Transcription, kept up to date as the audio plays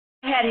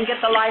ahead and get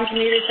the lines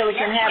muted so we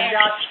can have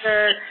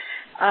Dr.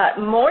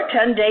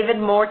 Morton, David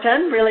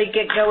Morton, really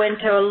go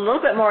into a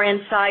little bit more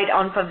insight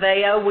on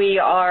Paveo.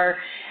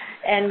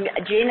 And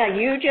Gina,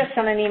 you just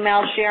sent an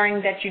email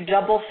sharing that you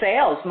double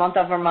sales month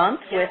over month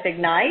with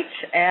Ignite,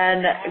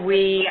 and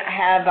we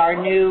have our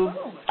new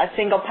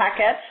single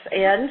packets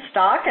in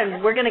stock,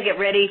 and we're going to get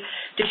ready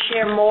to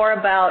share more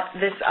about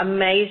this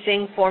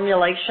amazing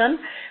formulation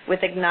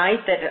with Ignite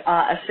that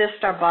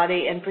assists our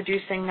body in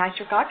producing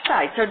nitric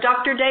oxide. So,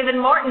 Dr. David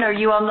Morton, are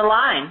you on the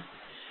line?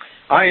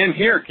 I am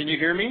here. Can you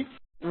hear me?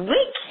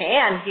 We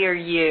can hear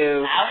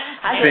you.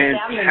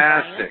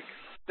 Fantastic.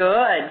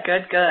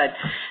 Good.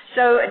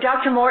 So,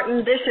 Dr. Morton,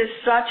 this is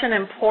such an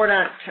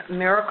important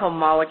miracle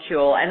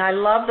molecule, and I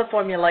love the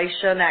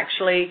formulation,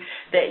 actually,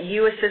 that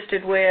you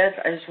assisted with,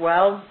 as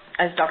well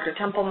as Dr.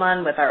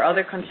 Templeman with our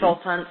other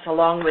consultants,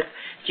 along with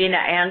Gina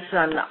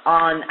Anson,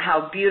 on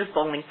how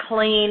beautiful and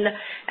clean,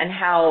 and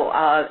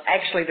how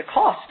actually the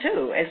cost,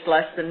 too, is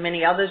less than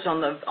many others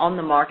on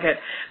the market.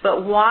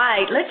 But why?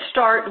 Let's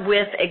start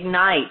with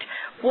Ignite.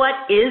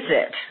 What is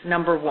it,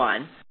 number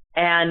one?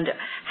 And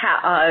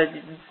how,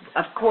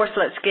 of course,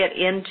 let's get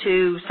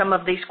into some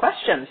of these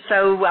questions.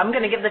 So I'm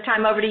going to give the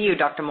time over to you,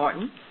 Dr.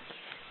 Morton.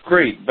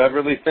 Great,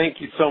 Beverly.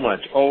 Thank you so much.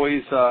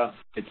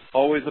 It's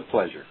always a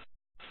pleasure.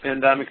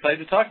 And I'm excited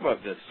to talk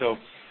about this. So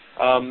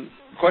the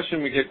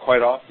question we get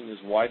quite often is,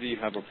 why do you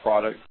have a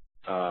product?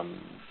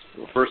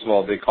 First of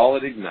all, they call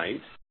it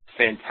Ignite.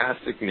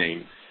 Fantastic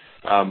name.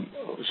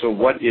 So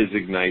what is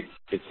Ignite?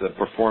 It's a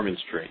performance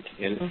drink,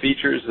 and it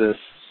features this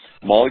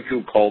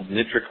molecule called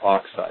nitric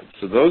oxide.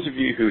 So those of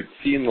you who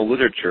see in the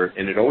literature,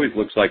 and it always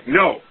looks like,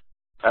 no,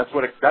 that's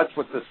what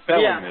the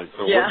spelling is.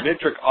 So what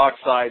nitric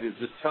oxide is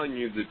just telling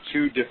you the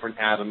two different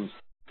atoms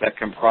that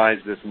comprise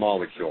this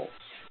molecule,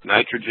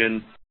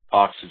 nitrogen,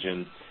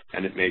 oxygen,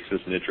 and it makes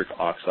this nitric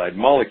oxide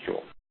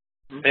molecule.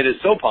 It is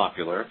so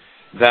popular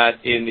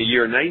that in the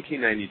year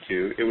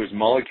 1992, it was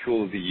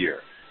Molecule of the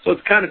Year. So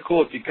it's kind of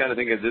cool if you kind of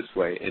think of it this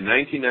way. In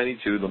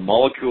 1992, the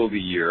Molecule of the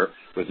Year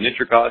was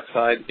nitric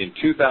oxide. In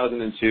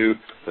 2002,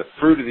 the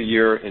Fruit of the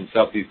Year in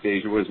Southeast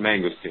Asia was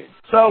mangosteen.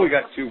 So we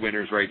got two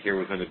winners right here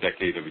within a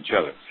decade of each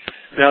other.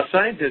 Now,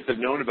 scientists have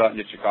known about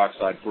nitric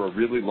oxide for a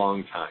really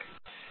long time.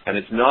 And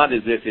it's not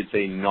as if it's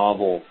a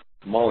novel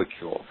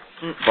molecule,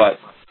 but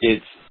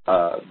its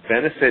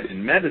benefit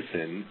in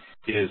medicine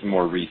is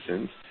more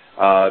recent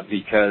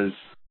because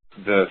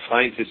the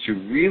scientists who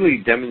really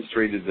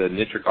demonstrated the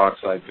nitric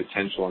oxide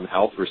potential in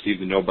health received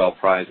the Nobel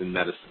Prize in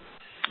medicine.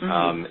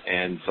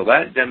 And so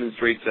that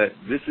demonstrates that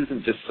this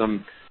isn't just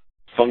some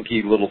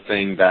funky little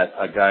thing that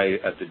a guy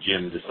at the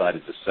gym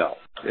decided to sell.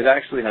 It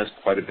actually has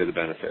quite a bit of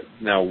benefit.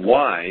 Now,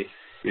 why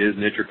is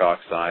nitric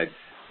oxide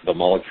the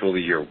molecule of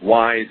the year?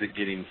 Why is it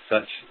getting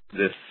such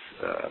this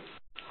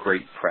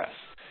great press?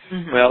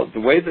 Well, the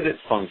way that it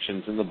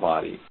functions in the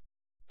body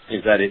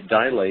is that it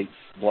dilates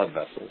blood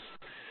vessels.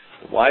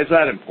 Why is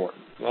that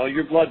important? Well,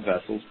 your blood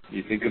vessels,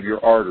 you think of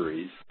your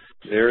arteries,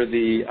 they're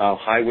the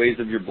highways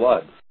of your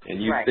blood.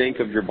 And you think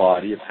of your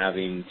body of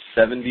having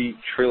 70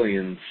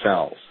 trillion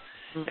cells.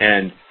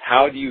 And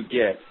how do you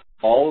get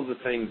all of the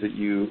things that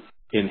you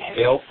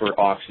inhale for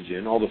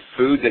oxygen, all the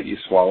food that you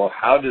swallow,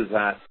 how does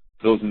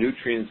those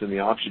nutrients and the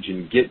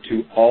oxygen get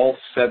to all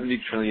 70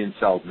 trillion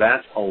cells?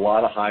 That's a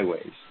lot of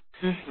highways.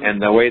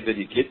 And the way that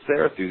it gets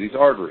there, through these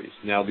arteries.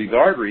 Now, these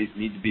arteries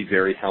need to be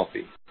very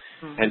healthy.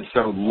 And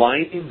so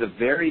lining the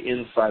very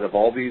inside of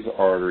all these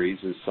arteries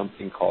is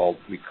something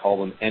we call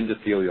them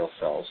endothelial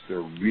cells. They're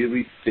a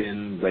really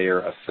thin layer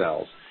of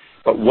cells.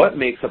 But what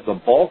makes up the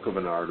bulk of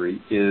an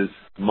artery is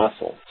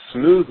muscle,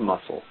 smooth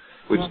muscle,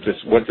 which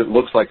just what it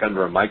looks like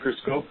under a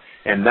microscope.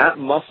 And that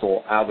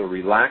muscle, either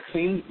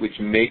relaxing, which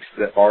makes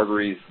the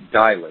arteries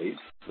dilate,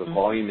 the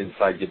volume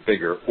inside get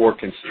bigger, or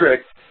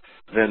constrict,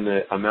 then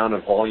the amount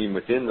of volume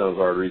within those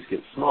arteries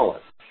gets smaller.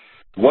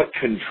 What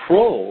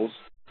controls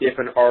if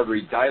an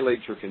artery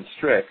dilates or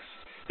constricts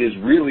is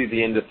really the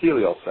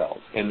endothelial cells.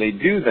 And they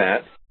do that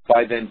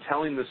by then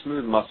telling the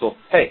smooth muscle,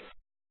 hey,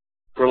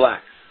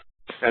 relax.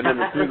 And then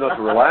the smooth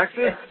muscle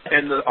relaxes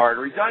and the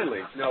artery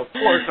dilates. Now, of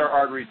course, our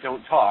arteries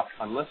don't talk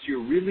unless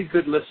you're a really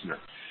good listener.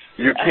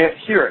 You can't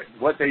hear it.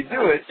 What they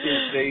do is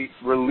they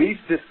release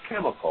this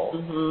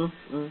chemical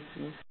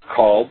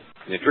called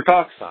nitric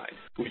oxide,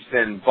 which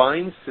then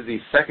binds to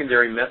these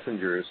secondary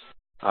messengers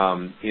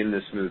in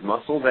the smooth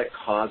muscle that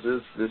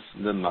causes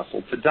the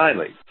muscle to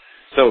dilate.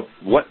 So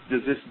what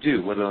does this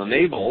do? Well, it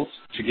enables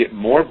to get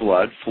more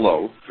blood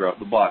flow throughout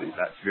the body.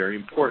 That's very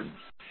important.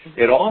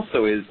 It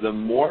also is the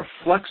more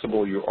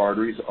flexible your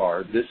arteries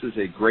are, this is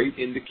a great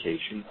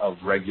indication of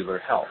regular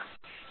health.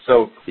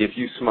 So if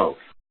you smoke,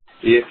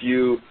 if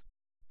you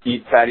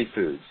eat fatty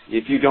foods,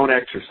 if you don't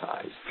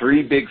exercise,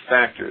 three big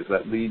factors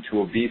that lead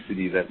to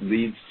obesity, that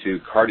leads to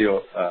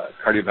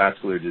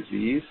cardiovascular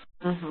disease.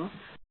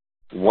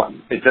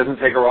 It doesn't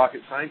take a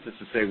rocket scientist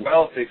to say,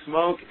 well, if they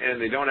smoke and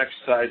they don't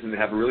exercise and they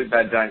have a really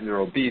bad diet and they're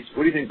obese,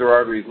 what do you think their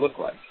arteries look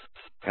like?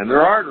 And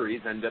their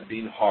arteries end up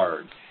being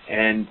hard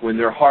And when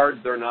they're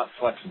hard, they're not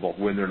flexible.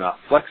 When they're not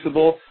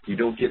flexible, you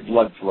don't get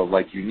blood flow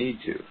like you need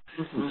to.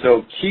 Mm-hmm.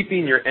 So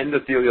keeping your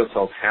endothelial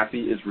cells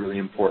happy is really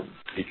important,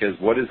 because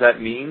what does that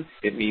mean?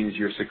 It means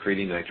you're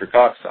secreting nitric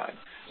oxide.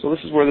 So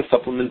this is where the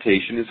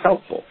supplementation is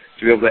helpful.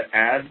 To be able to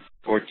add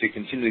or to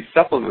continually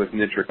supplement with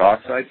nitric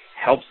oxide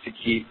helps to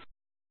keep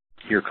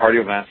your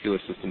cardiovascular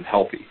system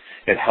healthy.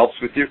 It helps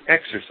with your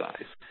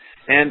exercise.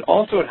 And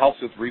also it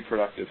helps with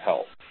reproductive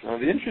health. Now,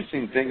 the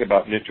interesting thing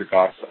about nitric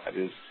oxide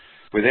is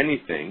with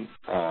anything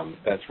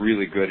that's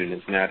really good in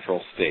its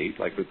natural state,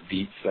 like with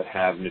beets that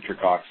have nitric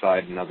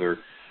oxide and other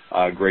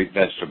great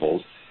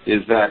vegetables,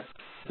 is that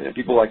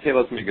people are like, hey,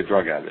 let's make a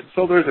drug out of it.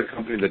 So there's a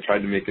company that tried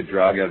to make a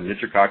drug out of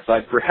nitric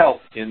oxide for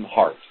health in the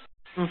heart.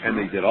 Mm-hmm. And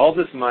they did all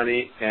this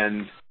money,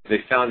 and they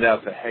found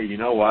out that, hey, you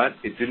know what?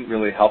 It didn't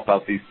really help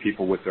out these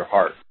people with their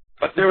heart.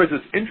 But there was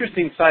this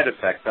interesting side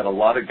effect that a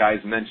lot of guys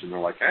mentioned. They're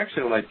like,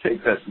 actually, when I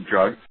take this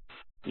drug,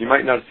 you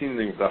might not have seen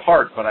anything with the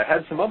heart, but I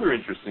had some other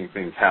interesting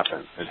things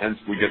happen, and hence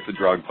we get the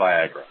drug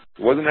Viagra.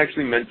 It wasn't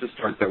actually meant to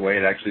start that way.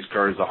 It actually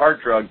started as a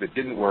heart drug that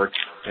didn't work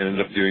and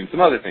ended up doing some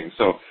other things.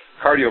 So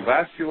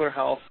cardiovascular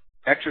health,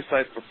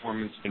 exercise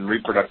performance, and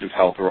reproductive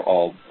health are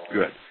all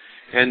good.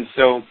 And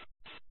so,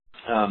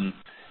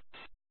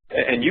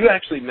 and you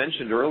actually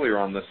mentioned earlier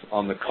on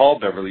the call,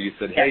 Beverly, you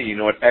said, hey, you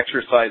know what,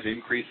 exercise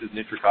increases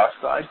nitric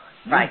oxide?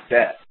 Right. You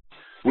bet.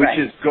 Which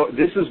is,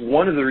 this is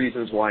one of the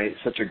reasons why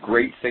it's such a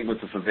great thing with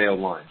the Faveo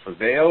line.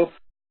 Faveo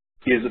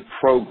is a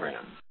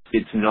program.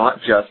 It's not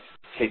just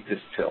take this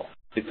pill.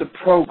 It's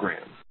a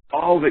program.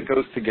 All of it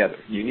goes together.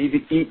 You need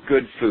to eat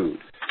good food.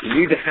 You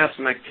need to have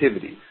some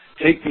activity.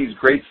 Take these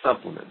great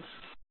supplements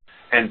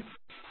and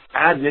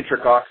add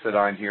nitric oxide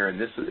on here, and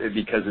this is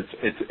because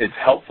it's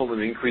helpful in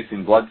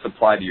increasing blood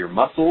supply to your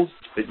muscles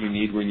that you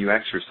need when you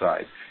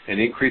exercise, and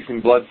increasing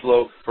blood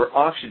flow for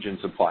oxygen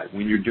supply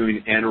when you're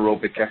doing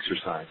anaerobic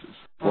exercises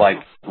like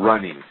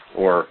running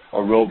or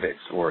aerobics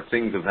or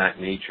things of that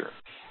nature.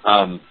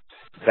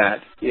 That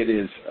it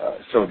is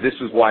so this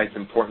is why it's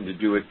important to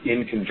do it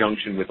in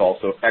conjunction with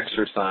also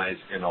exercise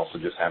and also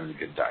just having a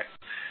good diet.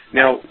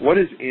 Now, what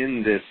is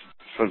in this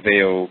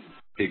Faveo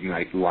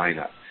Ignite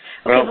lineup?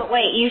 Okay, but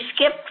wait, you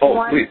skipped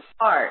one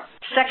part,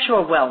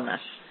 sexual wellness.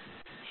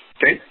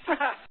 Okay.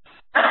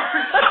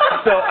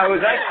 So I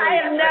was actually...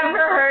 I have never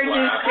heard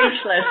you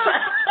speechless.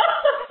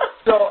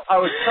 So I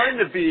was trying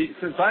to be,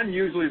 since I'm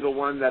usually the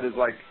one that is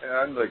like,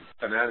 I'm the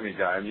anatomy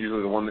guy, I'm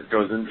usually the one that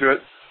goes into it.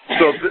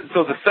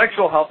 So the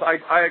sexual health, I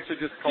actually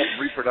just call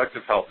it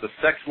reproductive health, the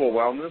sexual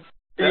wellness.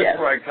 That's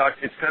where I talk,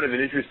 it's kind of an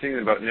interesting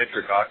thing about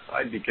nitric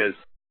oxide, because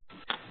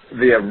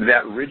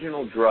that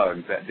original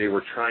drug that they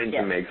were trying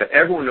to make, that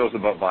everyone knows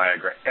about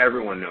Viagra,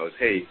 everyone knows,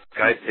 hey,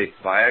 guys take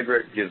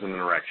Viagra, it gives them an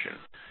erection.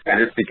 And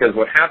it's because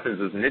what happens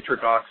is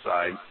nitric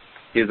oxide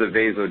is a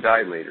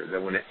vasodilator,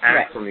 that when it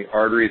acts on the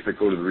arteries that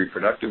go to the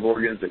reproductive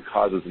organs, it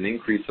causes an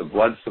increase of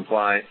blood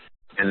supply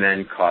and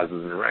then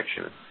causes an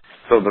erection.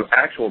 So the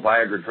actual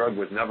Viagra drug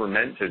was never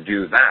meant to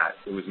do that.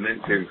 It was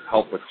meant to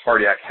help with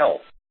cardiac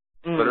health.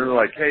 But they're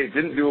like, hey, it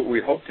didn't do what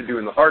we hoped to do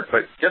in the heart,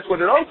 but guess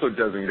what it also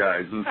does in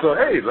guys? And so,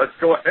 hey, let's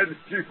go ahead and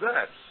do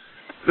that.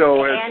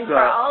 So and for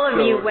all of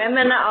you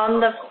women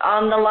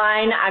on the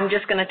line, I'm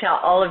just going to tell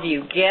all of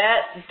you,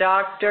 get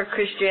Dr.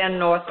 Christiane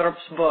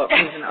Northrup's book.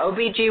 He's an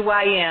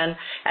OBGYN,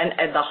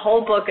 and the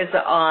whole book is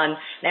on,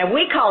 now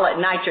we call it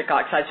nitric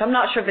oxide, so I'm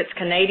not sure if it's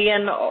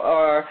Canadian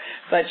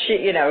but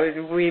she,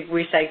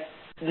 we say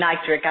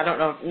nitric. I don't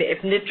know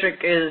if nitric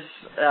is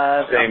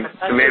same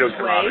tomato.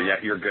 Yeah,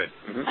 you're good.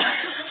 Mm-hmm.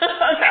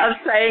 I'm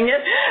saying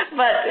it,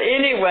 but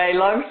anyway,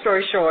 long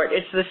story short,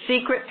 it's the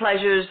secret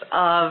pleasures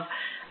of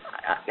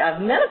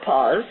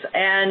menopause,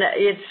 and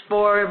it's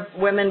for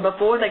women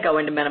before they go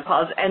into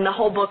menopause, and the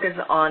whole book is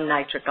on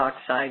nitric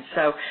oxide.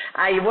 So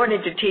I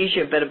wanted to tease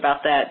you a bit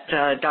about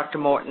that, Dr.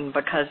 Morton,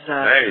 because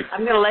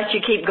I'm going to let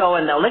you keep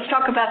going, though. Let's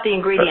talk about the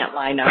ingredient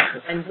lineup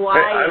and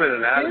why I'm an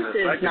anatomist.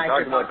 I can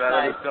talk about that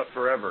other stuff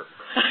forever.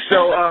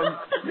 So,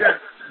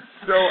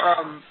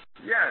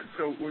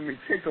 so when we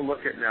take a look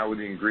at now with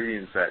the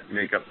ingredients that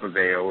make up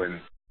Faveo and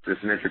this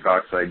nitric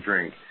oxide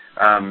drink,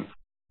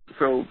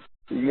 so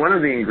one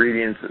of the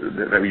ingredients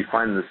that we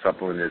find in this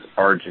supplement is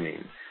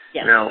arginine.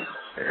 Yes. Now,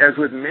 as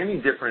with many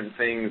different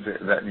things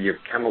that you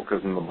have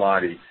chemicals in the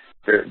body,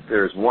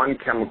 there's one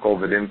chemical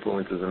that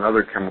influences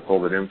another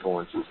chemical that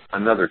influences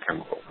another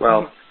chemical.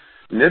 Well,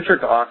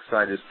 nitric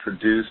oxide is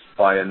produced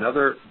by an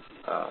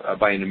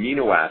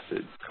amino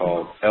acid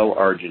called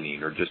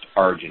L-arginine, or just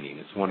arginine.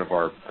 It's one of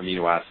our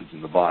amino acids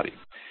in the body.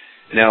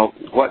 Now,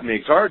 what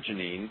makes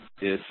arginine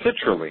is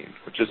citrulline,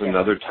 which is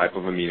another type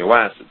of amino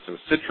acid. So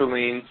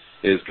citrulline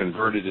is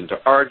converted into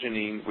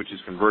arginine, which is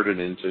converted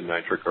into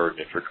nitric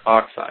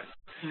oxide.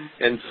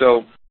 And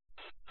so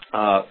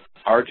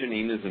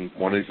arginine is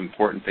one of these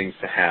important things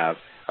to have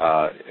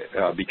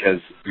because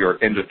your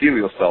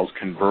endothelial cells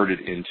convert it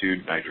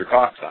into nitric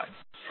oxide.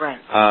 Right.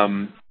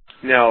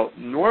 Now,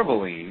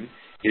 norvaline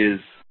is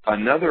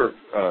another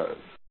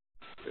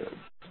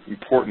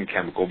important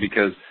chemical,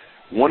 because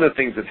one of the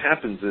things that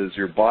happens is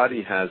your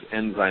body has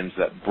enzymes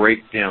that break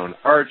down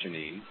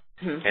arginine,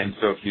 And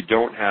so if you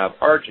don't have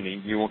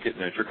arginine, you won't get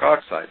nitric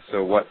oxide.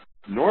 So what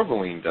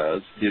Norvaline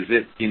does is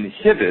it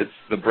inhibits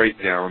the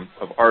breakdown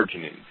of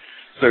arginine.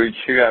 So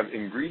you have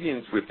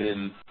ingredients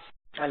within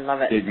I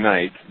love it.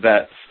 Ignite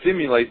that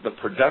stimulate the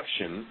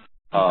production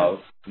of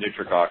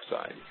nitric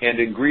oxide, and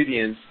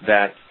ingredients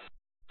that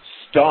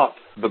stop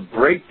the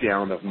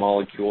breakdown of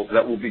molecules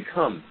that will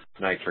become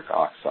nitric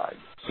oxide.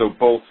 So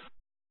both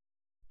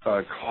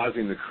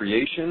causing the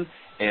creation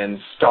and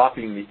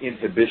stopping the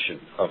inhibition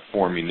of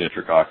forming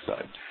nitric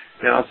oxide.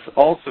 Now,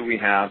 also we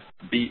have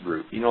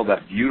beetroot. You know,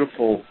 that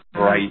beautiful,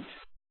 bright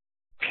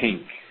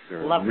pink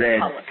or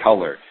red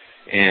color.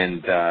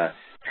 And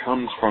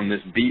comes from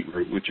this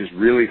beetroot, which is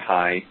really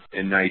high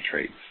in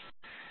nitrates.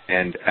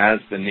 And as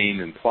the name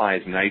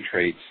implies,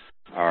 nitrates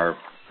are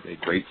a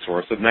great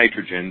source of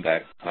nitrogen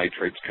that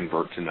nitrates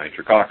convert to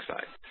nitric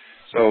oxide.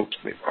 So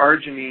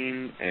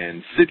arginine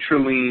and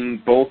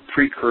citrulline, both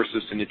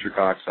precursors to nitric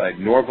oxide.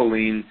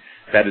 Norvaline,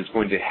 that is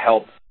going to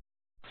help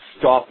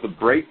stop the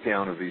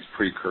breakdown of these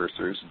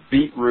precursors.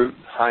 Beetroot,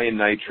 high in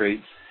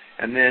nitrates.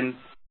 And then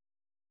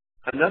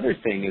another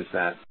thing is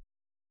that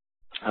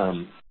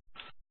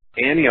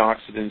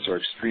antioxidants are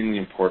extremely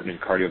important in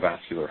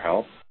cardiovascular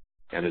health.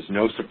 And it's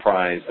no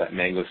surprise that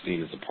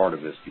mangosteen is a part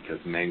of this, because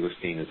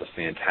mangosteen is a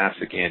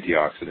fantastic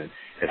antioxidant.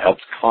 It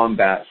helps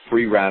combat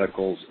free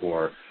radicals,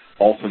 or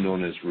also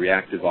known as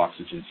reactive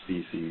oxygen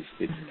species.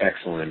 It's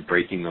excellent in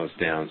breaking those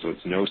down, so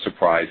it's no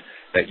surprise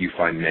that you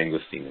find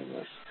mangosteen in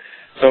this.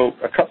 So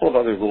a couple of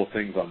other little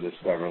things on this,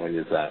 Beverly,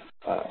 is that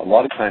a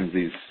lot of times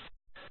these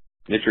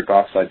nitric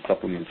oxide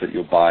supplements that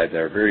you'll buy,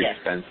 they're very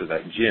expensive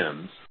at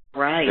gyms.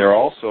 Right. They're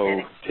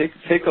also,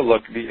 take a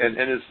look, and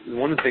it's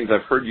one of the things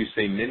I've heard you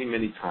say many,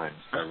 many times,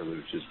 Beverly,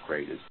 which is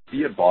great, is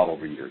be a bottle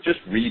reader. Just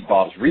read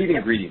bottles, read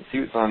ingredients,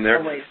 see what's on there.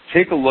 Always.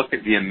 Take a look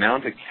at the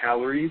amount of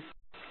calories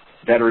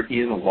that are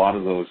in a lot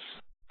of those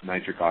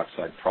nitric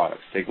oxide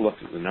products. Take a look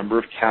at the number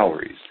of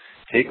calories.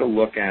 Take a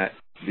look at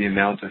the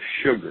amount of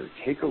sugar.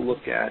 Take a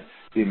look at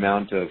the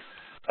amount of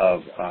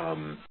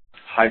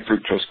high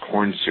fructose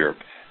corn syrup,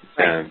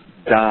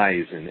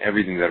 dyes, and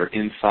everything that are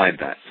inside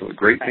that. So the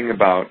great thing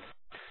about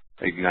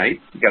Ignite,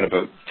 you got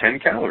about 10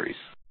 calories,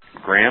 a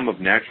gram of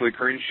naturally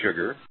occurring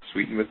sugar,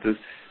 sweetened with this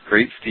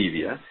great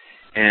stevia,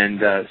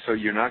 and so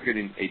you're not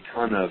getting a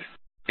ton of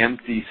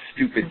empty,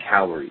 stupid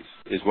calories,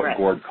 is what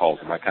Gord calls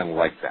them. I kind of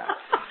like that.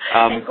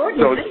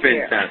 So it's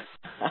fantastic.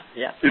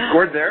 Yeah. Is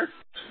Gord there?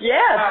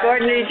 Yes,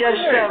 Gordon, he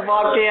just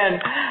walked in.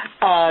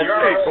 You're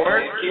all right,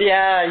 Gord.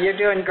 Yeah, you're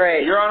doing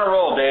great. You're on a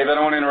roll, Dave. I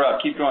don't want to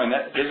interrupt. Keep going.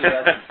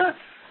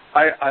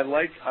 I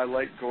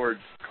like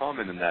Gord's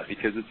comment in that,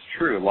 because it's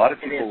true. A lot of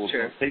people will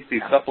take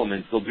these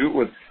supplements. They'll do it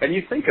with, and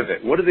you think of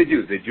it. What do?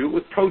 They do it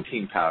with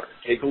protein powder.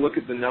 Take a look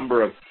at the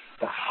number of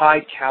the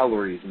high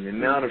calories and the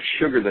amount of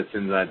sugar that's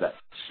inside that.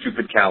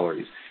 Stupid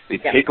calories. They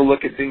take a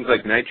look at things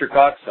like nitric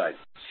oxide.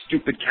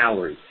 Stupid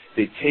calories.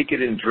 They take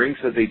it in drinks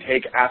that they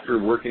take after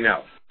working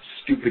out.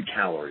 Stupid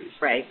calories.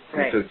 Right.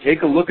 So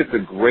take a look at the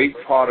great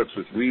products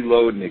with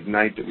Reload and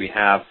Ignite that we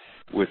have.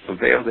 With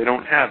Avail, they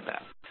don't have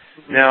that.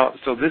 Now,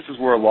 so this is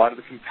where a lot of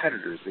the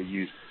competitors, they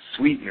use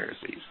sweeteners,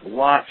 these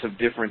lots of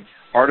different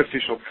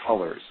artificial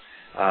colors.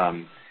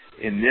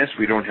 In this,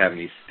 we don't have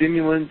any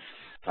stimulants.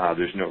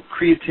 There's no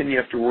creatine. You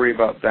have to worry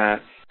about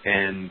that.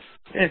 And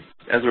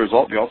as a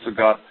result, we also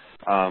got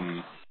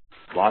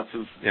lots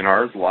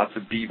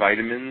of B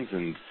vitamins,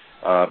 and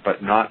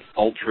but not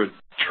ultra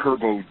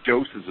turbo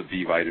doses of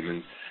B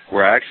vitamins.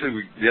 Where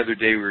actually, the other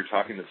day we were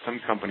talking that some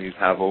companies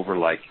have over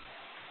like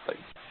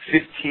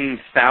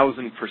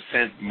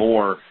 15,000%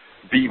 more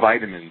B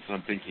vitamins, and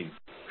I'm thinking,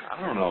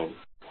 I don't know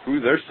who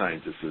their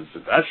scientist is,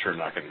 but that's sure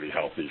not going to be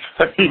healthy.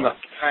 I mean,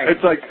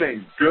 it's like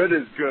saying good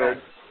is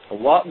good, a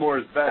lot more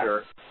is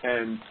better,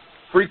 and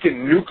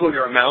freaking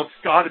nuclear amounts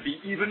got to be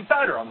even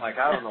better. I'm like,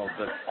 I don't know,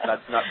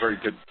 that's not very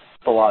good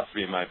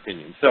philosophy in my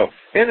opinion. So,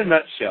 in a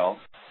nutshell,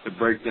 to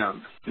break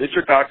down,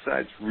 nitric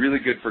oxide is really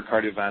good for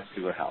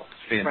cardiovascular health.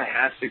 It's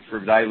fantastic for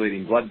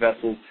dilating blood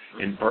vessels,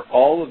 and for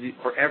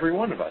for every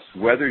one of us,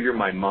 whether you're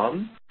my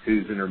mom,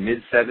 who's in her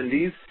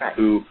mid-70s,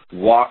 who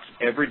walks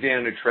every day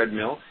on a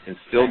treadmill and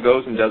still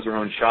goes and does her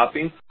own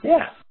shopping,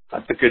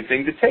 that's a good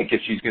thing to take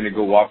if she's going to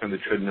go walk on the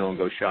treadmill and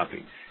go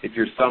shopping. If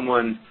you're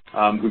someone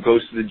who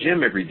goes to the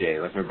gym every day,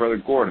 like my brother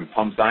Gordon,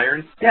 pumps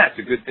iron, it's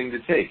a good thing to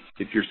take.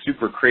 If you're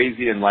super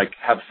crazy and like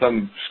have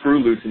some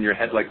screw loose in your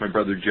head like my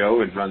brother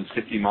Joe and runs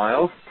 50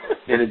 miles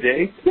in a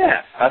day,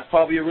 that's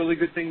probably a really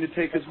good thing to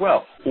take as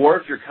well. Or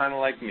if you're kind of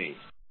like me,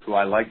 who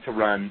I like to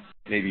run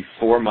maybe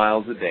 4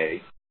 miles a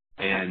day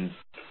and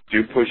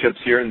do push-ups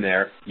here and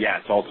there,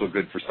 it's also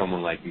good for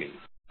someone like me.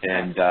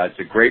 And it's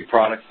a great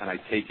product, and I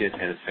take it,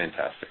 and it's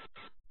fantastic.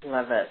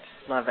 Love it.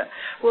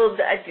 Well,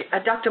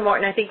 Dr.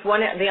 Morton, I think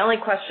the only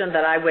question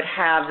that I would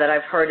have that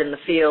I've heard in the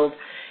field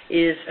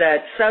is that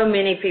so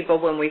many people,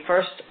 when we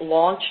first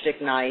launched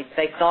Ignite,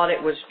 they thought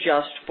it was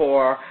just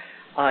for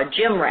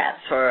gym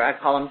rats, or I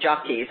call them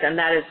jockeys, and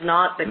that is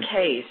not the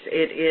case.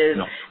 It is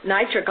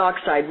nitric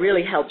oxide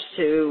really helps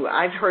to,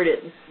 I've heard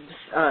it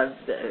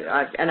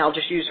and I'll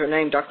just use her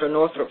name, Dr.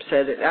 Northrup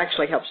said, it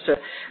actually helps to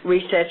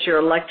reset your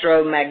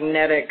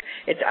electromagnetic,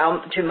 it's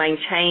to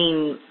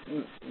maintain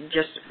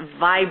just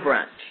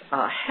vibrant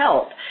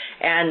health.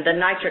 And the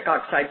nitric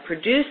oxide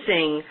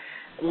producing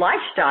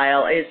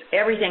lifestyle is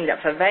everything that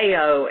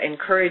Faveo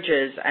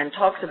encourages and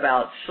talks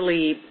about: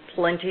 sleep,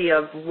 plenty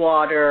of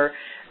water,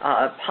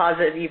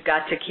 positive. You've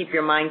got to keep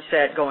your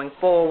mindset going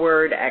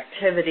forward,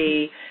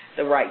 activity,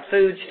 the right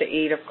foods to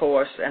eat, of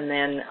course, and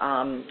then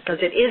because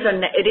it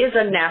is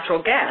a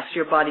natural gas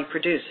your body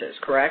produces,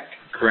 correct?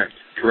 Correct.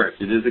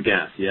 It is a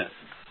gas, yes.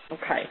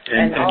 Okay.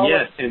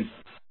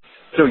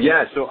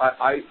 So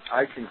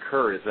I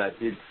concur that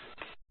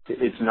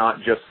it's not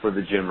just for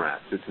the gym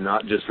rats. It's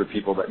not just for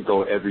people that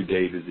go every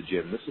day to the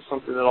gym. This is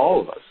something that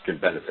all of us can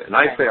benefit. And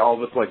I say all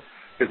of us, like,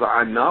 because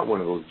I'm not one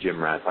of those gym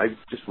rats. I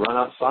just run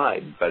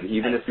outside. But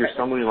even if you're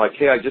someone who's like,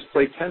 hey, I just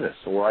play tennis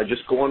or I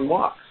just go on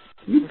walks,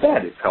 you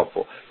bet it's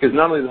helpful. Because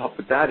not only does it help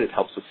with that, it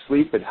helps with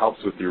sleep. It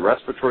helps with your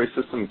respiratory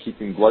system,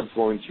 keeping blood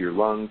flowing to your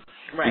lungs,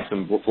 keeps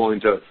them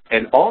flowing to,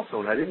 and also,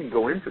 and I didn't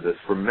go into this,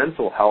 for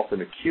mental health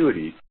and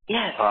acuity,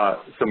 yes.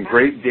 Some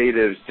great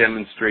data is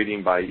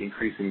demonstrating by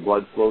increasing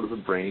blood flow to the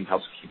brain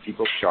helps keep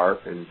people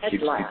sharp and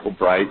keeps people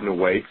bright and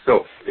awake.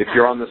 So if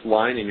you're on this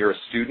line and you're a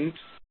student,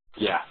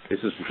 yeah, this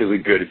is really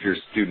good if you're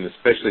a student,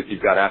 especially if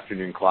you've got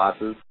afternoon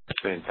classes.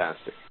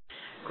 Fantastic.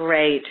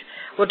 Great.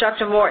 Well,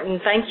 Dr. Morton,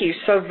 thank you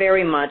so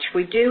very much.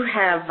 We do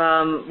have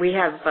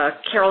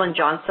Carolyn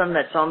Johnson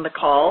that's on the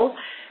call,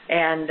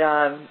 and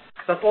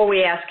before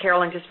we ask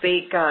Carolyn to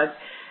speak,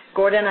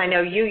 Gordon, I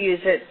know you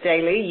use it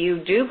daily. You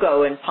do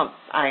go and pump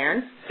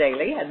iron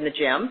daily in the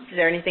gym. Is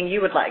there anything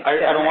you would like to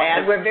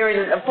add? We're very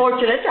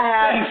fortunate to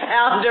have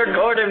Elder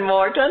Gordon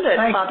Morton that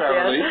pops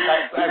Beverly. in.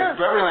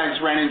 Beverly and I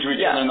just ran into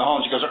each other in the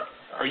hall, and she goes,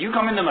 "Are you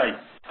coming to my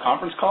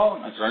conference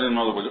call?" I said, "I didn't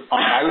know there was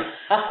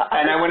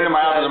and I went into my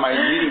office and my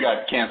meeting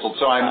got canceled.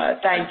 So I'm.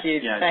 Thank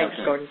you. Thanks,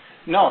 Gordon.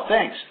 No,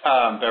 thanks,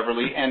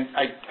 Beverly. And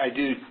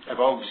I've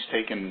always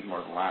taken,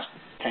 or the last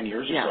 10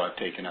 years or so, I've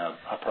taken a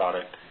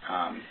product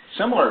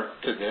similar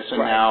to this, and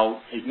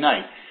now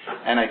Ignite.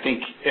 And I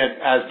think,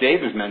 as Dave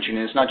was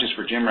mentioning, it's not just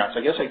for gym rats.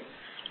 I guess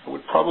I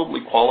would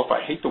probably qualify.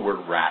 I hate the word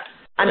rat.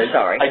 I'm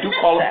sorry. I do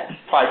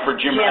qualify for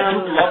gym. I do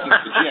love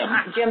the gym.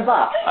 Gym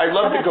buff. I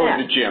love to go to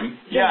the gym.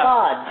 Gym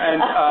bod.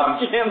 And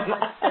gym.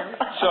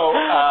 So,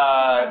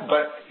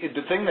 but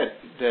the thing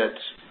that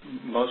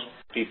most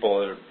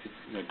people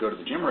that go to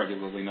the gym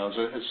regularly knows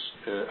is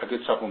a good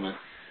supplement,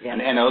 an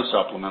NO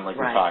supplement, like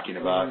we're talking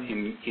about,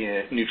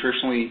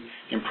 nutritionally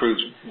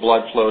improves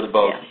blood flow to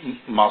both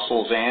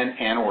muscles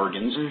and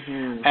organs.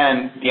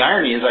 And the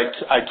irony is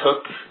I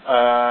took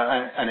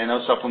an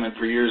NO supplement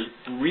for years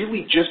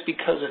really just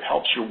because it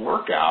helps your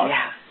workout,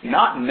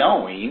 not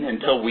knowing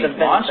until we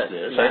launched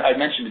this. I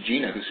mentioned to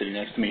Gina, who's sitting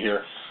next to me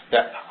here,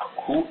 that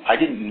I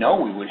didn't know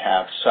we would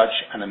have such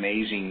an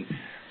amazing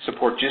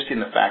support just in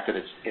the fact that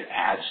it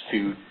adds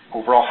to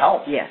overall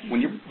health. Yes.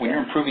 When you're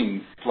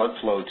improving blood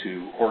flow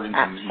to organs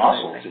and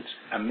muscles, it's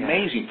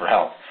amazing for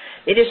health.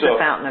 It is the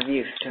fountain of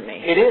youth to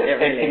me. It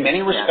is. In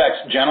many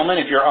respects, gentlemen,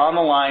 if you're on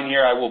the line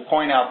here, I will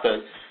point out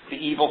the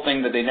evil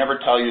thing that they never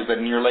tell you is that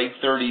in your late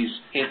 30s,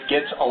 it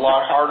gets a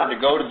lot harder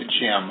to go to the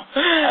gym.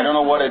 I don't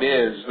know what it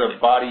is.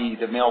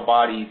 The male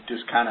body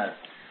just kind of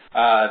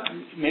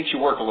makes you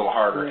work a little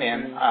harder.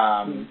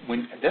 And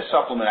when this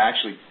supplement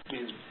actually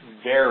is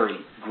very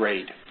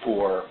great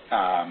for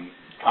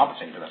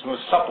compensating for that. So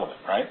it's a supplement,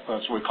 right?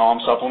 That's what we call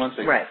them, supplements.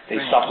 They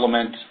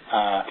supplement,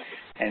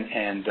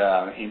 and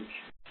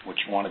what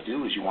you want to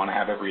do is you want to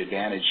have every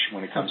advantage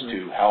when it comes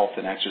to health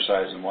and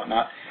exercise and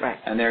whatnot. Right.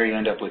 And there you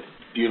end up with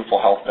beautiful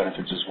health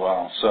benefits as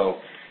well. So,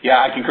 yeah,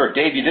 I concur.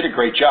 Dave, you did a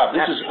great job.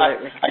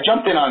 I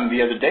jumped in on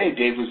the other day.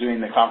 Dave was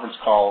doing the conference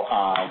call.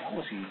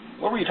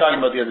 What were you talking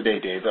about the other day,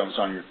 Dave?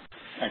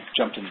 I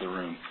jumped into the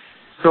room.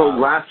 So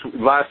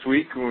last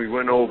week when we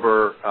went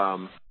over,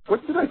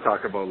 what did I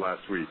talk about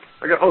last week?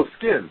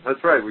 Skin.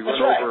 That's right. We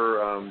went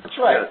over. That's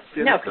right.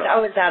 Skin no, because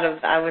I was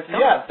gone.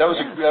 Yeah, that was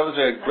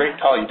a great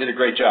call. You did a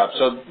great job.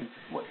 So,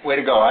 way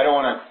to go. I don't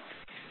want to.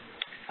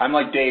 I'm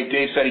like Dave.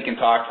 Dave said he can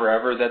talk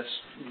forever.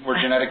 We're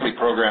genetically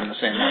programmed the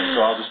same way,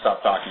 so I'll just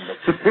stop talking. But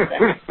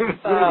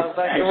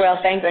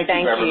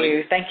thank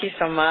you. Thank you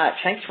so much.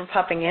 Thanks for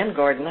popping in,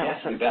 Gordon.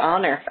 That was an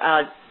honor.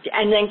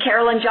 And then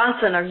Carolyn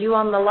Johnson, are you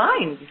on the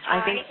line?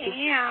 I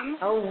am.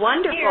 Oh,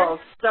 wonderful.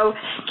 So,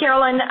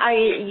 Carolyn,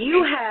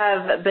 you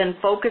have been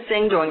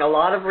focusing, doing a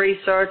lot of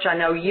research. I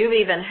know you've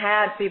even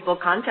had people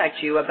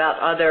contact you about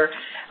other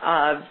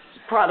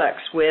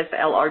products with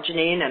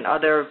L-arginine and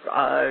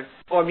other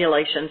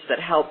formulations that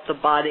help the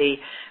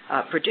body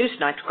produce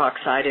nitric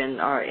oxide,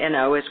 or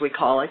NO as we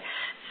call it.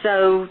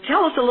 So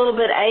tell us a little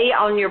bit,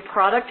 on your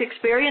product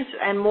experience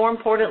and, more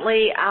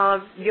importantly,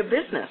 your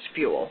business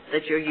fuel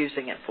that you're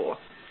using it for.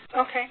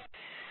 Okay.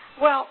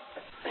 Well,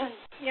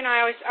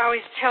 I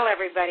always tell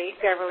everybody,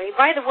 Beverly.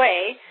 By the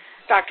way,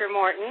 Dr.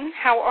 Morton,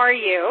 how are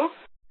you?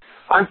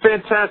 I'm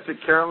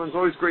fantastic, Carolyn. It's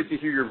always great to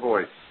hear your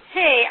voice.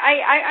 Hey,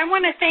 I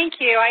want to thank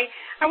you.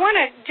 I want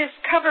to just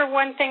cover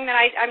one thing that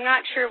I'm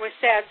not sure was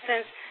said,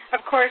 since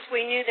of course,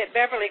 we knew that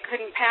Beverly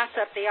couldn't pass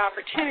up the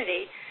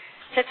opportunity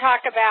to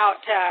talk about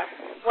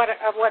what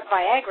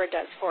Viagra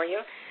does for you.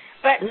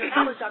 But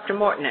that was Dr.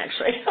 Morton,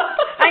 actually.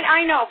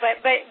 I know,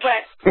 but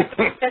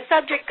the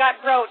subject got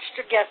broached.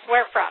 Guess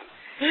where from?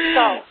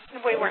 So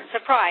we weren't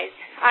surprised.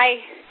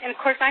 And of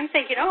course, I'm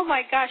thinking, oh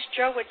my gosh,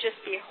 Joe would just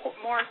be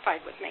mortified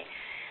with me.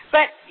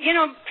 But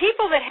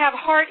people that have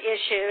heart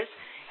issues,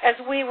 as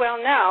we well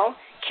know,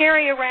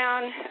 carry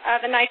around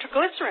the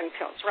nitroglycerin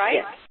pills, right?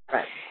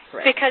 Yes,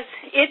 right. Because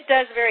it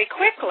does very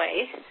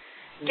quickly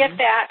get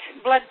that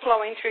blood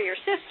flowing through your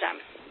system.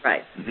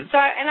 Right. Mm-hmm. So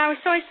I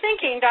was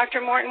thinking,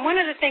 Dr. Morton, one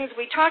of the things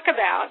we talk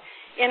about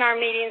in our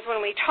meetings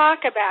when we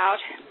talk about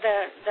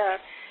the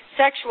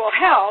sexual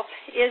health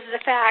is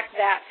the fact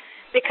that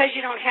because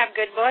you don't have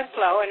good blood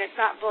flow and it's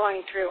not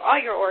flowing through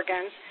all your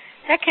organs,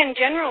 that can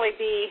generally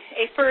be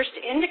a first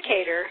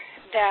indicator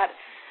that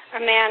a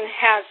man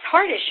has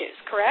heart issues,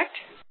 correct?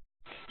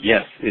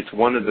 Yes, it's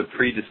one of the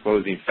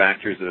predisposing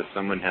factors that if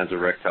someone has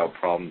erectile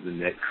problems,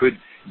 and that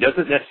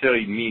doesn't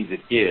necessarily mean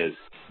it is,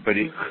 but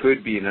it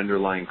could be an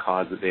underlying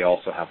cause that they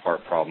also have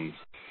heart problems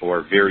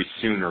or very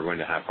soon are going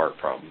to have heart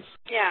problems.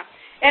 Yeah.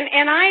 And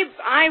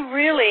I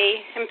really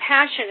am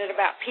passionate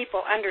about people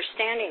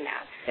understanding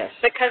that. Yes.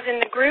 Because in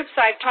the groups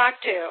I've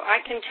talked to,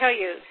 I can tell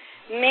you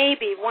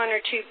maybe one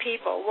or two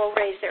people will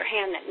raise their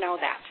hand that know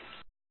that.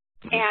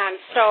 Mm-hmm. And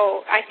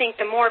so I think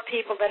the more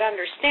people that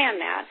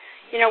understand that,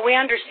 we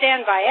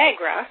understand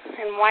Viagra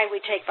and why we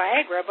take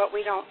Viagra, but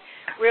we don't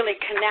really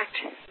connect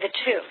the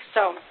two.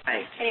 So,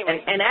 right.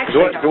 Anyway. And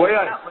actually,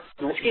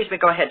 excuse me,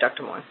 go ahead,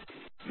 Dr. Moore.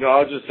 No,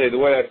 I'll just say the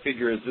way I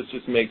figure is this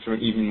just makes them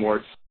even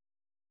more.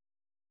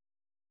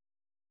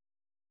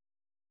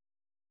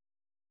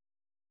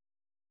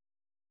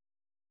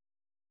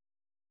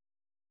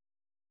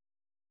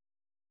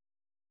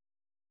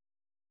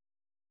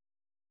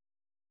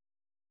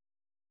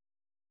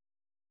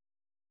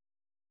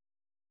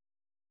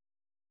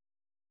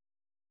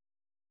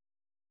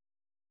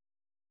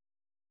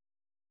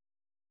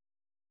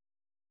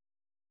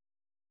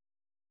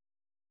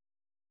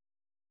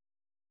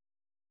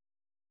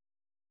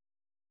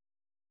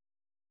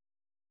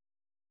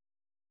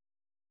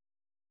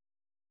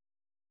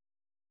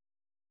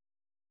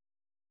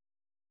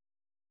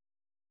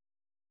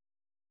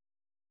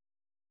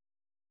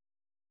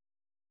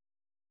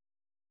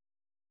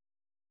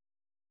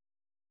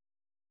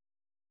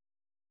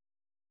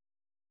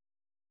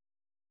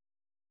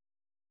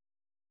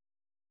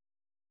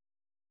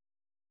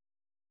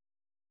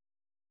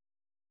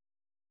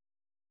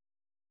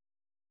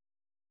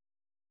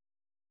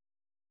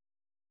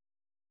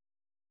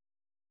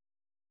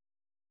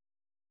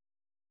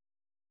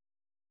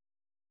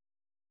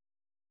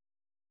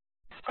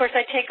 Of course,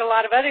 I take a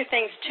lot of other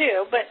things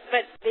too, but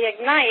the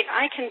Ignite,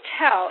 I can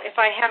tell if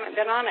I haven't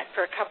been on it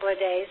for a couple of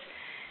days.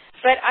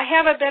 But I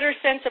have a better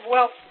sense of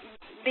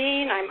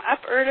well-being. I'm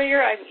up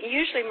earlier.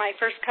 Usually my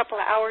first couple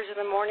of hours of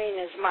the morning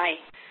is my,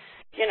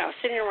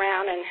 sitting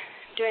around and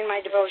doing my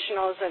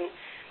devotionals and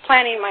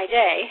planning my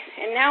day.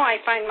 And now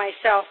I find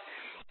myself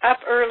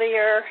up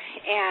earlier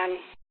and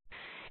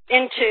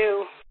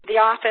into the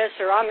office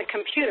or on the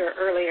computer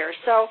earlier.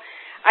 So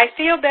I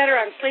feel better.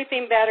 I'm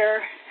sleeping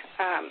better.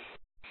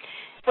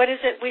 What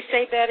is it we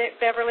say,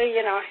 Beverly?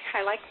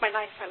 I like my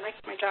life. I like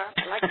my job.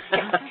 I like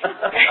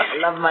I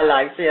love my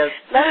life, yes.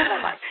 Love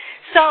my life.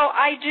 So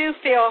I do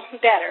feel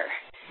better.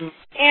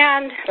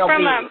 And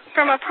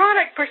from a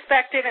product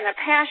perspective and a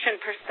passion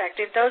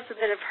perspective, those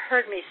that have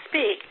heard me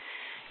speak,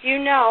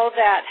 you know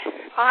that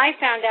I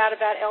found out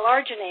about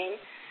L-arginine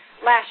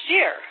last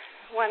year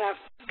when a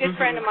good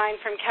friend of mine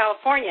from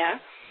California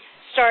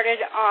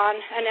started on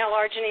an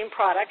L-arginine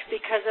product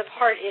because of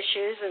heart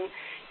issues and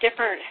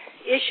different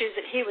issues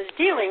that he was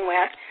dealing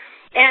with.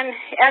 And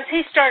as he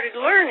started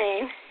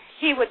learning,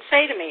 he would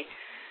say to me,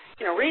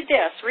 read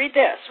this, read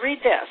this, read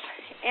this.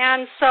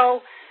 And so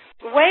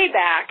way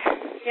back,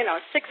 6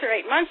 or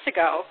 8 months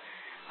ago,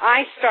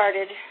 I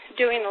started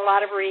doing a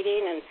lot of reading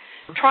and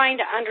trying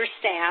to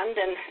understand.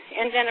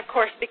 And then, of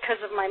course,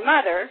 because of my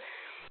mother,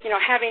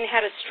 having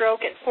had a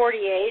stroke at 48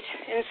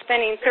 and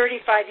spending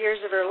 35 years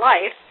of her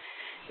life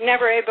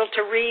never able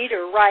to read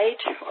or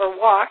write or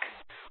walk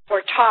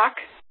or talk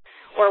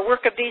or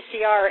work a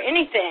VCR or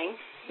anything,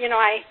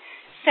 I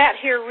sat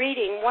here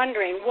reading,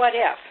 wondering, what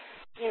if?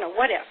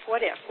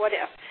 What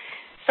if?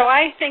 So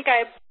I think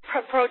I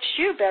approached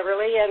you,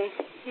 Beverly, in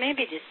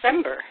maybe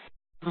December.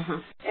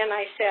 And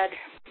I said,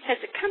 has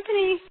the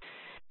company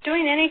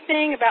doing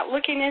anything about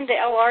looking into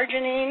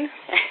L-arginine?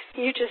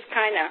 You just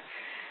kind of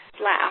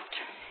laughed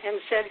and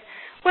said,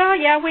 well,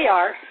 yeah, we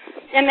are.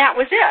 And that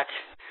was it.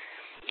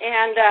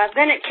 And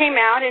then it came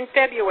out in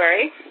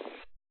February.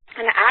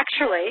 And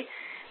actually,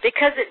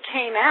 because it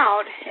came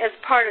out as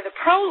part of the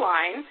Pro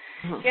line,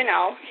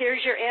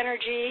 here's your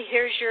energy,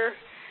 here's your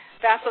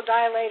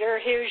vasodilator,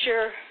 here's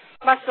your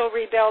muscle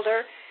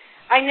rebuilder.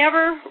 I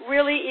never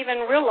really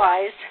even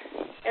realized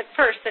at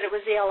first that it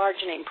was the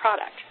L-arginine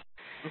product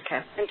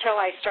until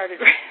I started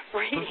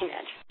reading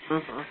it.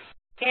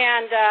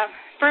 And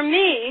for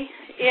me,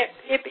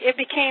 it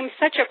became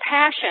such a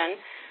passion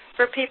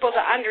for people to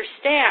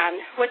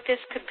understand what this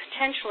could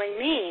potentially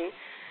mean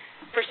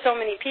for so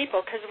many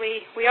people, because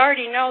we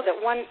already know that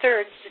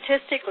 1/3,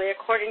 statistically,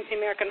 according to the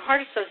American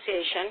Heart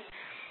Association,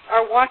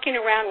 are walking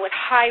around with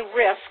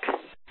high-risk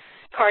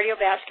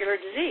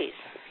cardiovascular disease.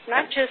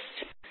 Not just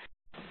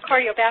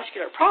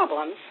cardiovascular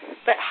problems,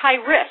 but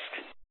high-risk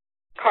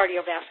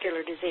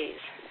cardiovascular disease.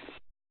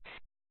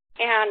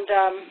 And,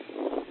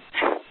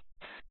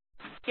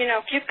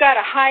 if you've got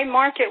a high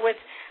market with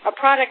a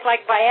product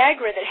like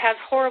Viagra that has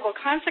horrible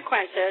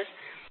consequences,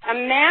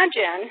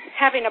 imagine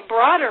having a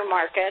broader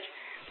market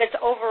that's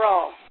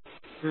overall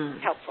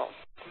helpful.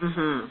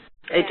 Mm-hmm.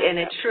 And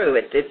it's true.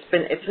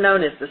 It's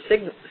known as the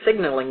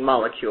signaling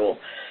molecule,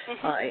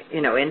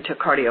 into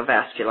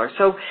cardiovascular.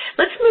 So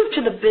let's move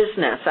to the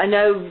business. I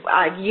know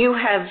you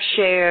have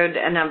shared,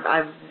 and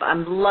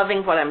I'm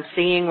loving what I'm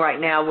seeing right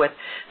now with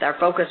our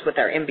focus with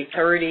our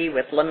MB30,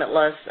 with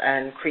Limitless,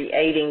 and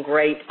creating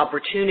great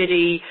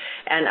opportunity.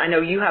 And I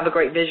know you have a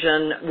great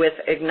vision with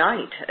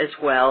Ignite as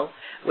well,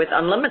 with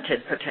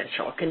unlimited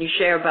potential. Can you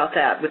share about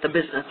that with the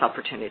business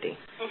opportunity?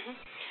 Mm-hmm.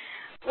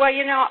 Well,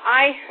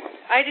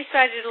 I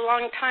decided a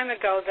long time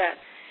ago that,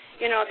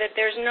 that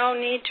there's no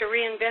need to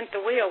reinvent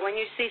the wheel. When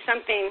you see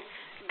something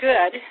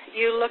good,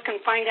 you look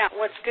and find out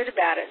what's good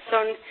about it.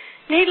 So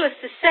needless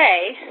to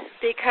say,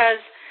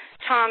 because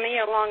Tommy,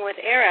 along with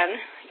Aaron,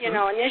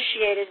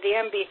 initiated the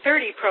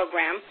MB30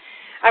 program,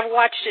 I've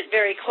watched it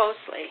very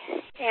closely.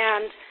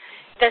 And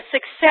the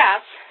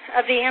success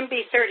of the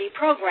MB30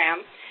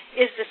 program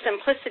is the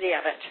simplicity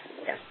of it.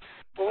 Yes.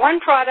 One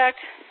product,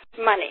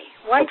 money.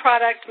 One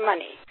product,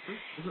 money.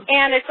 Mm-hmm.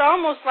 And it's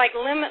almost like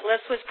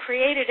Limitless was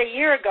created a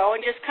year ago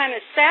and just kind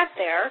of sat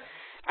there.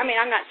 I mean,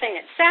 I'm not saying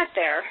it sat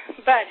there,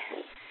 but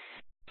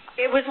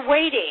it was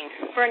waiting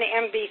for an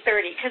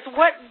MB30. Because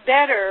what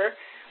better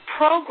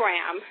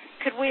program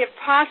could we have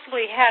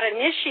possibly had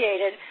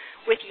initiated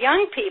with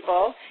young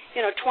people,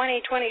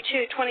 20,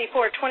 22,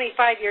 24,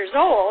 25 years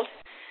old,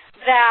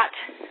 that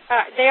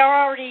they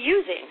are already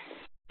using?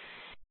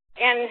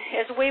 And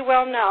as we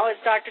well know, as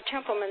Dr.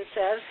 Templeman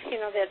says,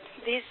 that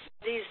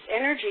these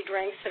energy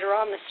drinks that are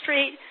on the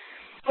street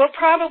will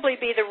probably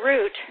be the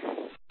root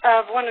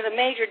of one of the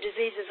major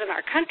diseases in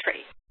our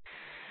country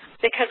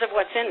because of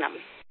what's in them.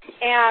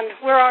 And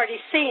we're already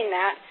seeing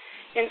that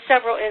in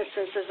several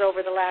instances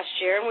over the last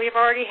year. And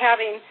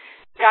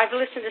I've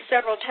listened to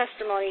several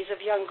testimonies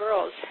of young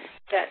girls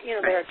that,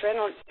 their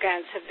adrenaline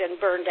glands have been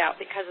burned out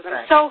because of them.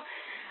 Right. So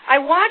I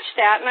watched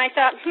that and I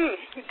thought,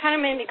 it kind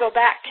of made me go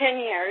back 10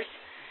 years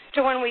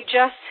to when we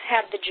just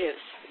had the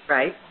juice.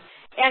 Right.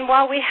 And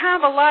while we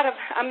have a lot of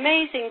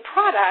amazing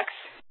products,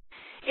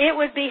 it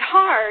would be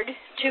hard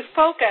to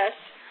focus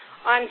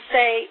on,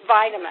 say,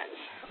 vitamins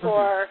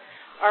or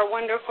our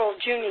wonderful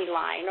Junie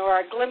line or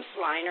our Glimpse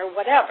line or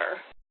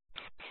whatever.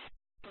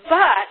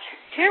 But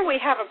here we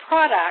have a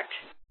product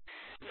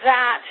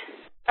that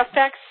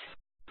affects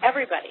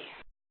everybody.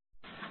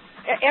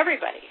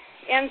 Everybody.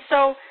 And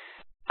so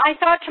I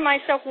thought to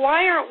myself,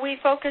 why aren't we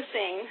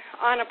focusing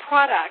on a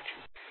product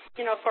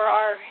for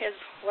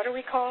what are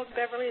we called,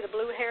 Beverly, the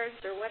blue hairs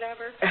or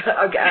whatever?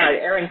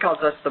 Aaron calls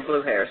us the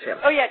blue hairs,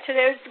 yeah. Oh, yeah,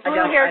 today it's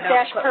blue hairs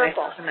dash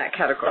purple. In that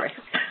category.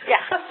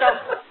 Yeah, so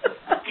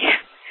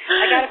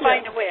I got to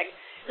find a wig.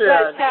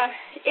 Yeah. But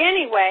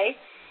anyway,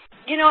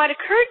 it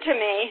occurred to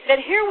me that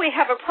here we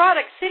have a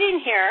product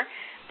sitting here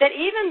that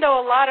even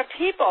though a lot of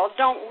people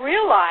don't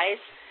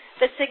realize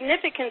the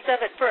significance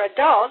of it for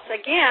adults,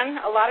 again,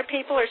 a lot of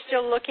people are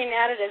still looking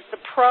at it as the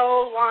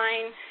pro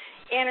line,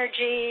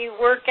 energy,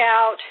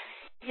 workout,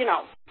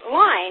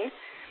 line.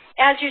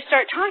 As you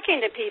start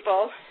talking to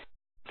people,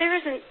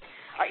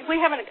 we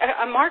have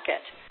a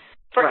market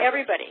for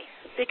everybody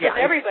because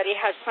everybody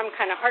has some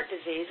kind of heart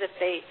disease if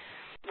they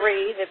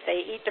breathe, if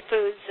they eat the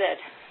foods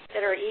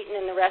that are eaten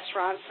in the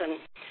restaurants and,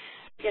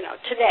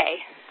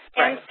 today.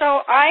 Right. And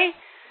so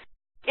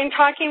in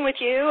talking with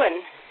you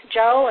and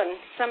Joe and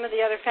some of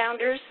the other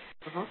founders,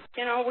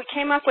 we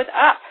came up with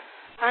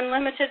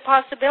unlimited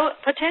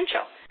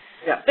potential.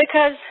 Yeah.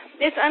 Because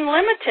it's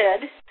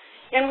unlimited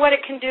in what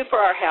it can do for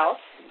our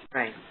health.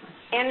 Right.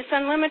 And it's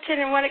unlimited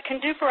in what it can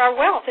do for our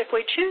wealth if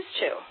we choose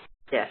to.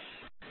 Yes.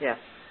 Yes.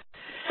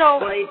 So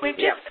we've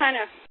just taken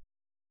this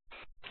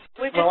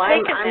to the next step.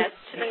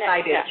 I'm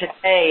excited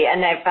today,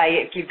 and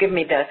if you give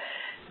me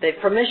the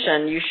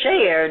permission, you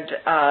shared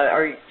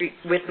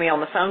with me on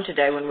the phone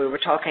today when we were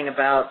talking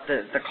about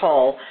the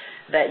call,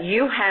 that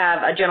you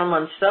have a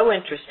gentleman so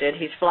interested.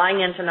 He's flying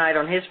in tonight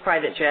on his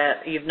private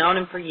jet. You've known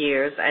him for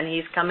years, and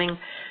he's coming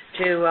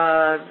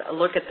to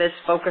look at this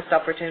focused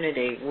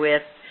opportunity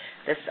with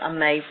this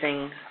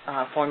amazing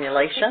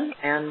formulation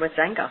and with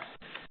XANGO.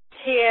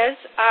 He is.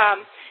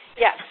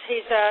 Yes,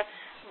 he's a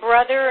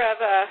brother of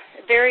a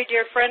very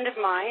dear friend of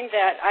mine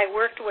that I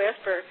worked with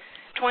for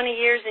 20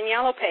 years in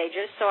Yellow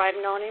Pages, so I've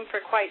known him for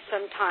quite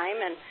some time,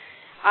 and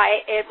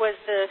it was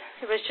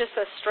just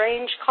a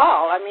strange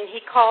call. I mean, he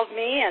called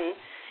me and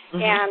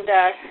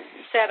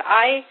said,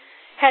 I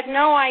had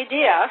no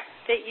idea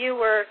that you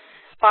were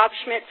Bob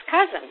Schmidt's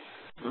cousin.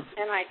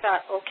 And I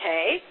thought,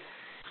 okay.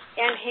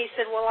 And he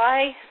said, well,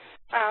 I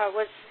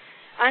was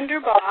under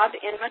Bob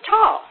in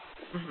Mattal.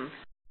 Mm-hmm.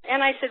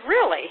 And I said,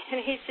 really?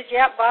 And he said,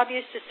 yeah, Bob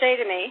used to say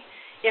to me,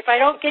 if I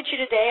don't get you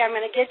today, I'm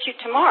going to get you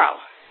tomorrow.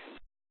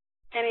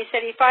 And he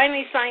said he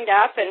finally signed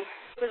up and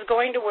was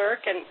going to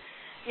work and,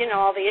 you know,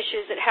 all the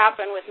issues that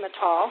happened with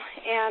Mattal.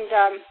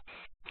 And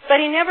but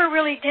he never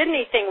really did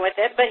anything with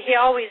it, but he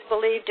always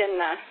believed in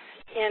the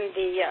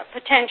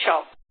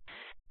potential.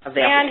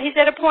 And he's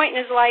at a point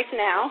in his life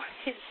now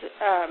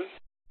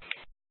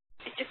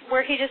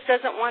where he just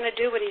doesn't want to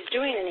do what he's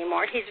doing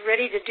anymore. He's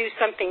ready to do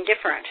something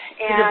different.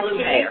 And he's a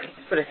blue hair.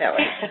 Put it that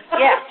way.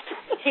 Yeah,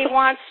 he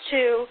wants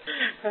to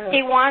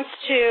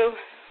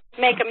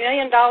make $1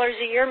 million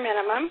a year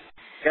minimum.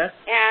 Yes.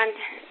 And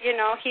you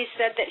know, he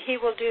said that he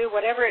will do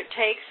whatever it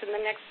takes in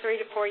the next 3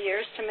 to 4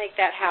 years to make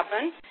that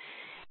happen.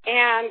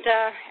 And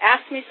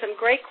asked me some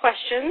great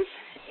questions.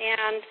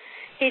 And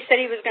he said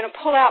he was going to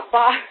pull out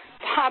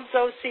Bob's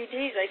old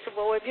CDs. I said,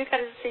 well, have you got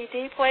a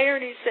CD player?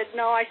 And he said,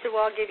 no. I said,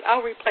 well,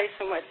 I'll replace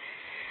them with,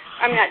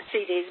 I'm not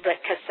CDs,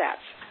 but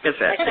cassettes. I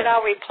said,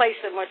 I'll replace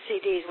them with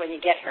CDs when you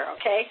get here,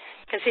 okay?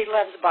 Because he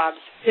loves Bob's.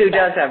 Who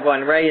does have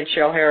one? Ray and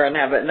Cheryl Heron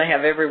have it, and they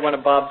have every one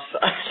of Bob's.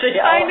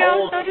 I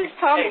know, so does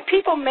Tommy.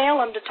 People mail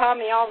them to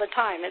Tommy all the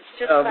time. It's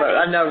just funny. But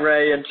I know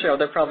Ray and Cheryl,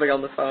 they're probably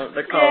on the phone.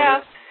 They're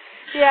calling.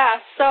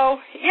 Yeah, so,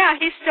 yeah,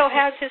 he still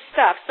has his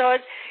stuff. So it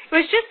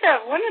was just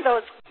one of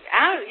those,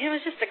 it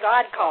was just a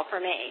God call for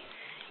me.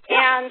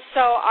 And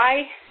so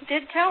I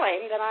did tell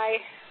him that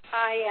I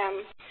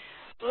am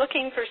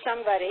looking for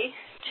somebody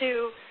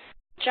to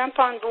jump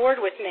on board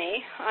with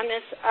me on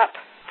this UP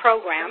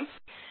program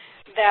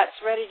that's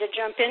ready to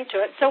jump into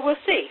it. So we'll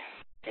see.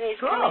 And he's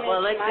coming in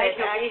tonight.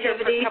 He'll be here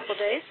for a couple of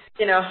days.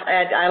 You know,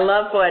 I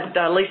love what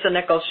Lisa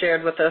Nichols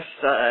shared with us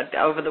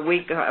over the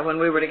week when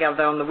we were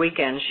together on the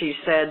weekend. She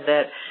said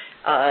that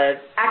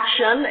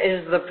action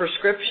is the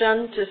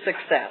prescription to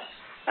success.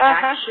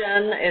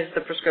 Action is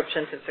the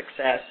prescription to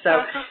success.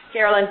 So,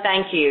 Carolyn,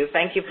 thank you.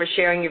 Thank you for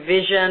sharing your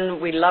vision.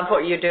 We love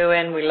what you're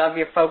doing. We love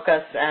your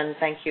focus, and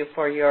thank you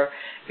for your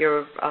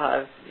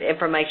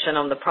information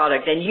on the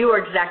product. And you are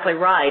exactly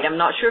right. I'm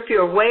not sure if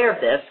you're aware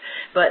of this,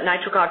 but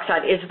nitric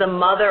oxide is the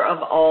mother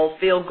of all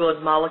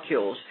feel-good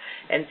molecules.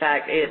 In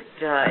fact,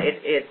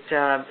 it's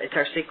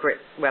our secret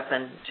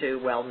weapon to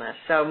wellness.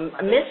 So,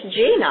 Miss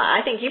Gina,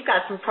 I think you've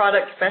got some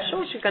product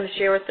specials you're going to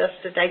share with us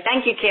today.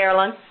 Thank you,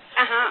 Carolyn.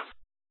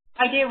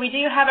 I do. We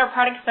do have our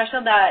product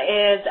special that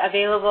is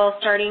available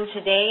starting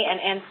today and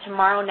ends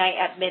tomorrow night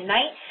at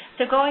midnight.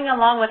 So going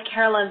along with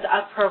Carolyn's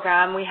UP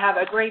program, we have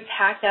a great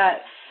pack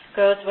that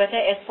goes with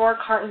it. It's 4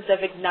 cartons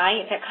of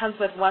Ignite that comes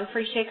with 1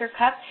 free shaker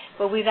cup,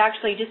 but we've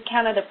actually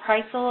discounted the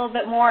price a little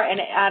bit more and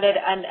added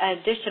an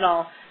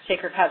additional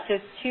shaker cup. So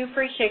it's 2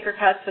 free shaker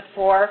cups with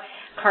 4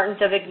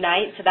 cartons of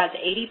Ignite, so that's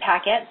 80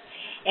 packets,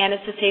 and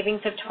it's a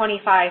savings of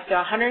 $25, so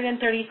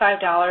 $135,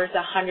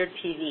 100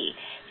 PV.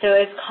 So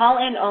it's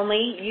call-in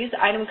only. Use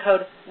item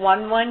code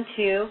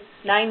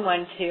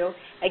 112912.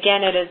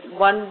 Again, it is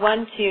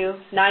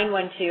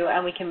 112912,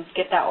 and we can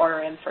get that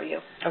order in for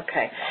you.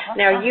 Okay.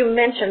 Now, you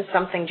mentioned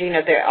something,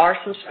 Gina. There are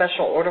some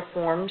special order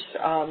forms.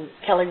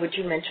 Kelly, would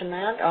you mention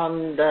that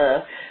on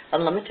the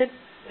unlimited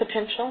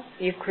potential?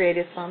 You've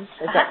created some.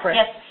 Is that correct?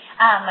 Yes.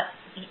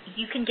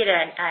 You can get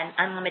an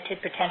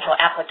unlimited potential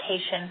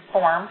application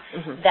form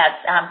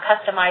that's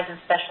customized and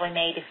specially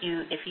made. If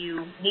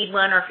you need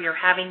one, or if you're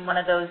having one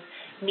of those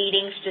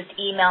meetings, just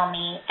email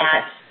me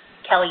at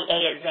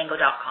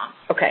kellya@XANGO.com.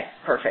 Okay,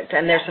 perfect.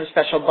 And there's some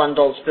special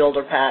bundles,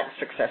 builder packs,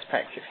 success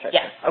packs, etc.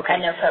 Yes, okay.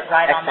 And they're put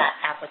right on that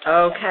application.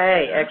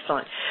 Okay,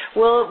 excellent.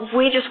 Well,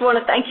 we just want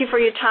to thank you for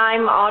your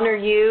time, honor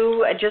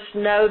you. Just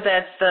know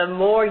that the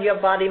more your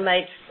body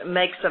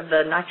makes of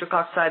the nitric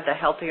oxide, the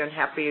healthier and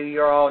happier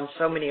you're on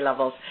so many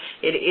levels.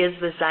 It is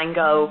the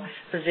XANGO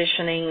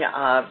positioning,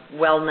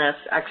 wellness,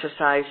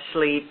 exercise,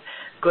 sleep,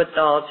 good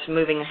thoughts,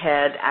 moving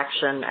ahead,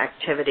 action,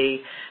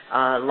 activity,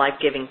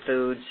 life-giving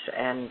foods.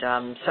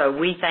 And so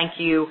we thank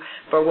you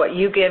for what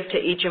you give to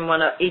each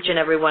and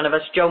every one of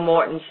us. Joe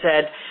Morton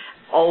said,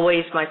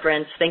 always, my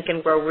friends, think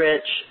and grow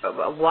rich,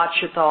 watch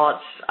your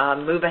thoughts,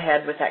 move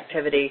ahead with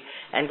activity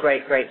and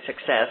great, great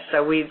success.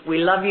 So we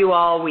love you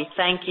all. We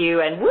thank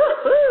you. And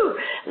woohoo!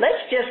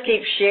 Let's just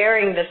keep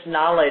sharing this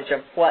knowledge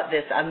of what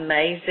this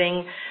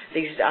amazing,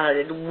 these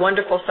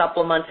wonderful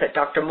supplements at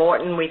Dr.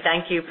 Morton. We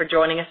thank you for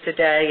joining us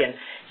today, and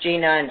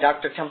Gina and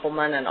Dr.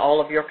 Templeman and all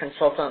of your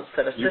consultants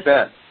that assist. You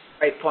bet.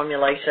 Great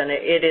formulation.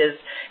 It is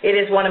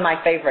one of my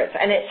favorites,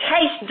 and it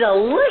tastes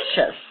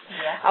delicious.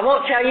 Yeah. I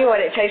won't tell you what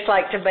it tastes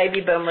like to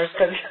baby boomers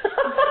because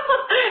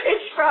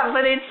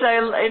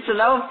it's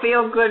an old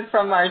feel good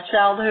from our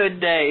childhood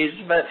days.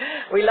 But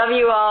we love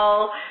you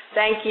all.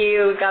 Thank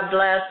you. God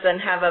bless, and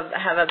have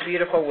a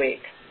beautiful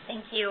week.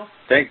 Thank you.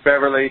 Thanks,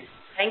 Beverly.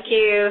 Thank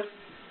you.